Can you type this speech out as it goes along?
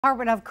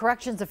Department of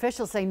Corrections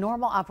officials say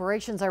normal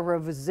operations are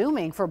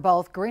resuming for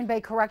both Green Bay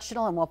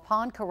Correctional and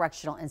Waupun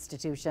Correctional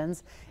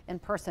Institutions.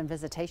 In-person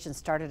visitation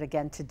started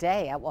again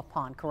today at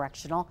Waupun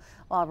Correctional,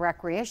 while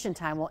recreation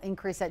time will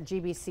increase at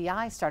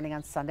GBCI starting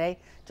on Sunday,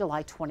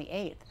 July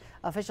 28th.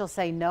 Officials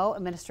say no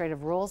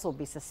administrative rules will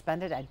be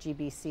suspended at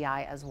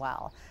GBCI as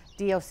well.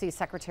 DOC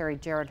Secretary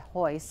Jared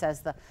Hoy says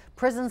the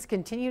prisons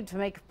continue to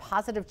make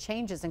positive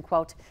changes and,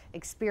 quote,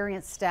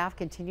 experienced staff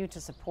continue to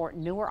support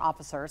newer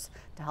officers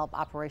to help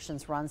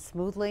operations run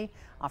smoothly,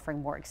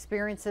 offering more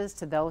experiences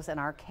to those in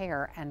our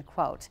care, end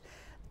quote.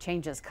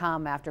 Changes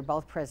come after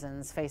both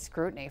prisons face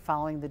scrutiny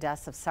following the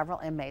deaths of several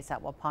inmates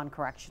at Waupun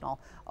Correctional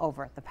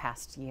over the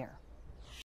past year.